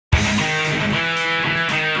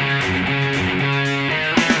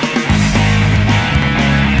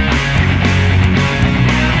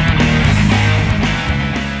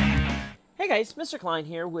guys, Mr. Klein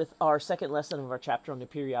here with our second lesson of our chapter on the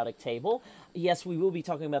periodic table. Yes, we will be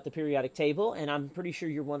talking about the periodic table, and I'm pretty sure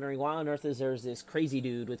you're wondering why on earth is there's this crazy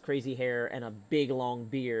dude with crazy hair and a big long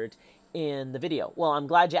beard in the video. Well, I'm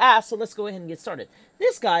glad you asked, so let's go ahead and get started.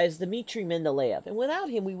 This guy is Dmitri Mendeleev, and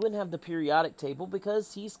without him we wouldn't have the periodic table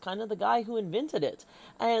because he's kind of the guy who invented it.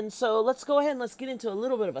 And so let's go ahead and let's get into a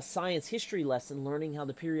little bit of a science history lesson learning how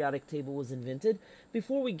the periodic table was invented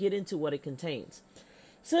before we get into what it contains.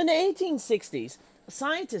 So in the 1860s,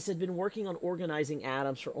 scientists had been working on organizing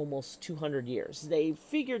atoms for almost 200 years. They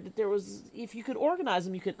figured that if you could organize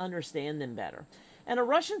them, you could understand them better. And a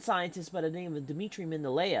Russian scientist by the name of Dmitri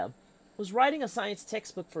Mendeleev was writing a science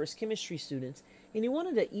textbook for his chemistry students, and he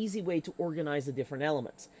wanted an easy way to organize the different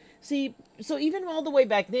elements. See, so even all the way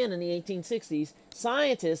back then in the 1860s,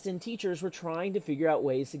 scientists and teachers were trying to figure out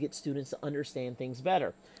ways to get students to understand things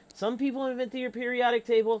better. Some people invented your periodic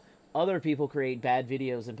table. Other people create bad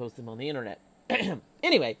videos and post them on the internet.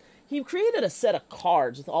 Anyway, he created a set of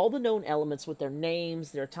cards with all the known elements with their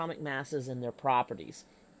names, their atomic masses, and their properties.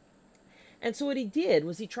 And so what he did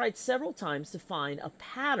was he tried several times to find a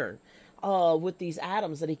pattern with these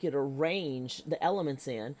atoms that he could arrange the elements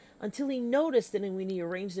in until he noticed that when he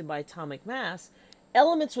arranged them by atomic mass,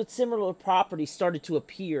 elements with similar properties started to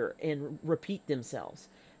appear and repeat themselves.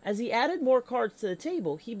 As he added more cards to the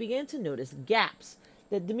table, he began to notice gaps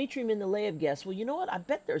that Dmitri Mendeleev guessed, well, you know what, I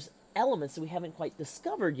bet there's elements that we haven't quite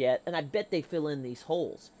discovered yet, and I bet they fill in these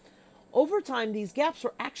holes. Over time, these gaps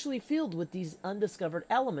were actually filled with these undiscovered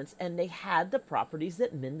elements, and they had the properties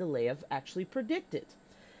that Mendeleev actually predicted.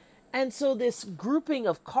 And so this grouping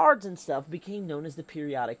of cards and stuff became known as the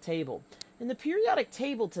periodic table. And the periodic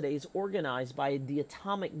table today is organized by the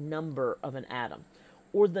atomic number of an atom,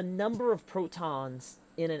 or the number of protons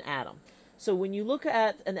in an atom. So when you look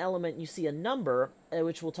at an element, you see a number,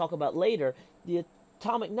 which we'll talk about later. The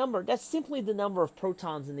atomic number, that's simply the number of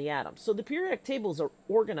protons in the atom. So the periodic tables are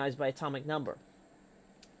organized by atomic number.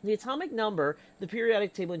 The atomic number, the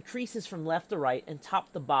periodic table increases from left to right and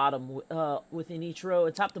top to bottom within each row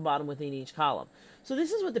and top to bottom within each column. So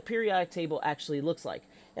this is what the periodic table actually looks like.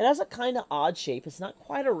 It has a kind of odd shape. It's not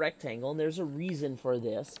quite a rectangle, and there's a reason for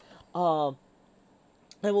this.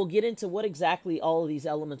 And we'll get into what exactly all of these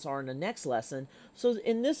elements are in the next lesson. So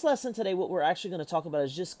in this lesson today, what we're actually going to talk about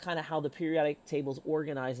is just kind of how the periodic table is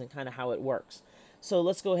organized and kind of how it works. So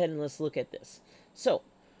let's go ahead and let's look at this. So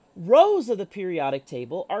rows of the periodic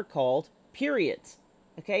table are called periods.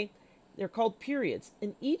 Okay? They're called periods.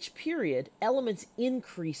 In each period, elements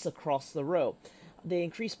increase across the row. They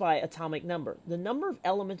increase by atomic number. The number of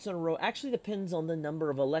elements in a row actually depends on the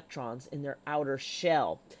number of electrons in their outer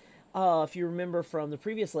shell. If you remember from the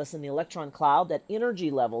previous lesson, the electron cloud, that energy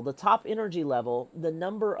level, the top energy level, the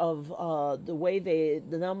number of the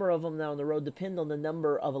number of them down the road depend on the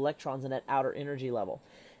number of electrons in that outer energy level.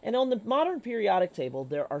 And on the modern periodic table,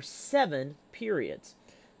 there are 7 periods.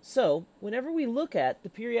 So whenever we look at the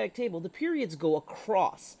periodic table, the periods go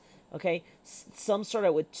across. Okay, some start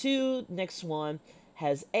out with 2, next one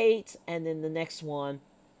has 8, and then the next one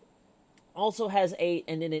also has 8,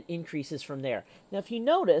 and then it increases from there. Now, if you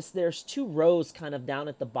notice, there's 2 rows kind of down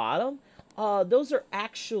at the bottom. Those are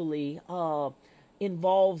actually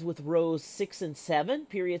involved with rows 6 and 7,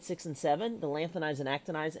 period 6 and 7, the lanthanides and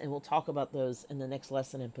actinides, and we'll talk about those in the next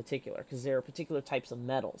lesson in particular, because there are particular types of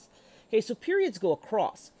metals. Okay, so periods go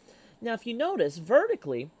across. Now, if you notice,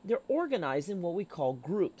 vertically, they're organized in what we call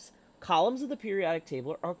groups. Columns of the periodic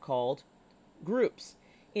table are called groups.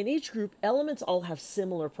 In each group, elements all have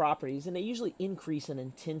similar properties, and they usually increase in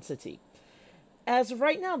intensity. As of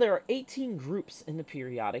right now, there are 18 groups in the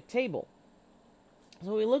periodic table. So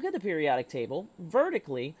when we look at the periodic table,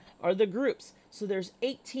 vertically are the groups. So there's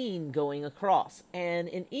 18 going across, and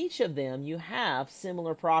in each of them, you have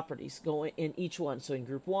similar properties going in each one. So in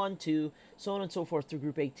group 1, 2, so on and so forth through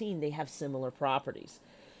group 18, they have similar properties.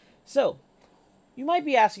 So you might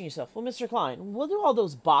be asking yourself, well, Mr. Klein, what are all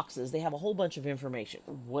those boxes? They have a whole bunch of information.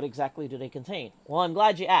 What exactly do they contain? Well, I'm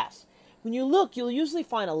glad you asked. When you look, you'll usually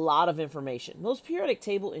find a lot of information. Most periodic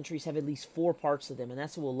table entries have at least 4 parts to them, and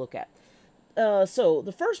that's what we'll look at. So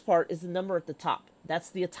the first part is the number at the top. That's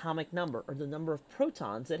the atomic number, or the number of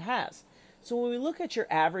protons it has. So when we look at your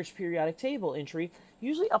average periodic table entry,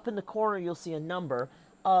 usually up in the corner you'll see a number,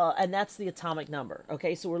 and that's the atomic number.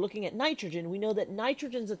 Okay, so we're looking at nitrogen. We know that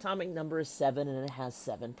nitrogen's atomic number is 7, and it has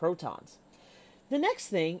 7 protons. The next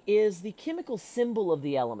thing is the chemical symbol of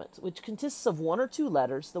the element, which consists of 1 or 2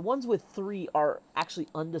 letters. The ones with 3 are actually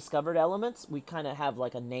undiscovered elements. We kind of have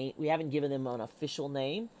like a name. We haven't given them an official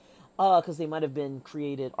name because they might have been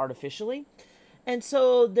created artificially. And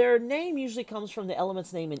so their name usually comes from the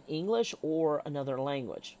element's name in English or another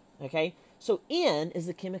language. Okay, So N is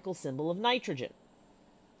the chemical symbol of nitrogen.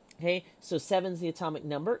 Okay, so 7 is the atomic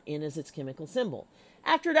number, N is its chemical symbol.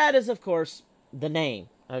 After that is, of course, the name.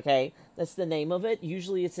 Okay, that's the name of it.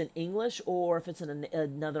 Usually it's in English, or if it's in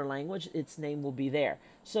another language, its name will be there.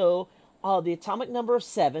 So the atomic number of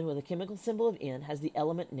 7 with a chemical symbol of N has the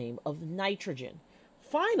element name of nitrogen.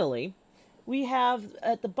 Finally, we have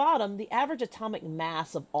at the bottom the average atomic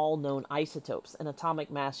mass of all known isotopes and atomic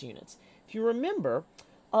mass units. If you remember,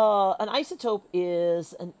 an isotope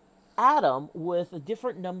is an atom with a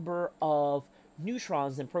different number of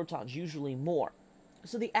neutrons than protons, usually more.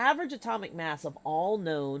 So the average atomic mass of all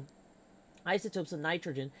known isotopes of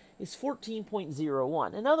nitrogen is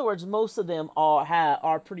 14.01. In other words, most of them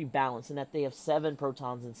are pretty balanced in that they have 7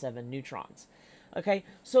 protons and 7 neutrons. Okay,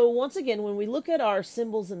 so once again, when we look at our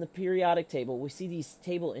symbols in the periodic table, we see these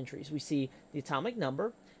table entries. We see the atomic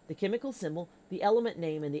number, the chemical symbol, the element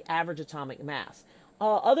name, and the average atomic mass.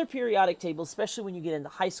 Other periodic tables, especially when you get into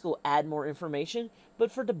high school, add more information.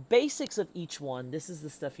 But for the basics of each one, this is the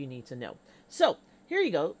stuff you need to know. So here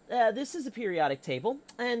you go. This is a periodic table.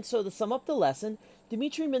 And so to sum up the lesson,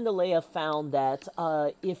 Dmitry Mendeleev found that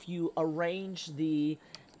if you arrange the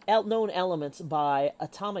known elements by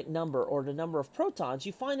atomic number or the number of protons,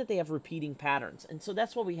 you find that they have repeating patterns. And so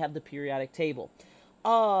that's why we have the periodic table.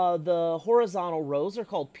 The horizontal rows are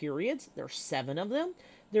called periods. There's 7 of them.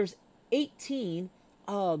 There's 18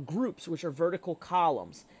 groups, which are vertical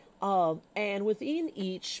columns. And within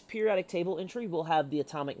each periodic table entry, we'll have the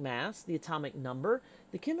atomic mass, the atomic number,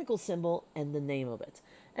 the chemical symbol, and the name of it.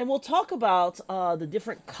 And we'll talk about the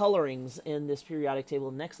different colorings in this periodic table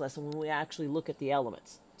in the next lesson when we actually look at the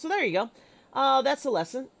elements. So there you go. That's the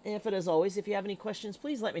lesson. If it, as always, if you have any questions,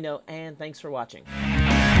 please let me know, and thanks for watching.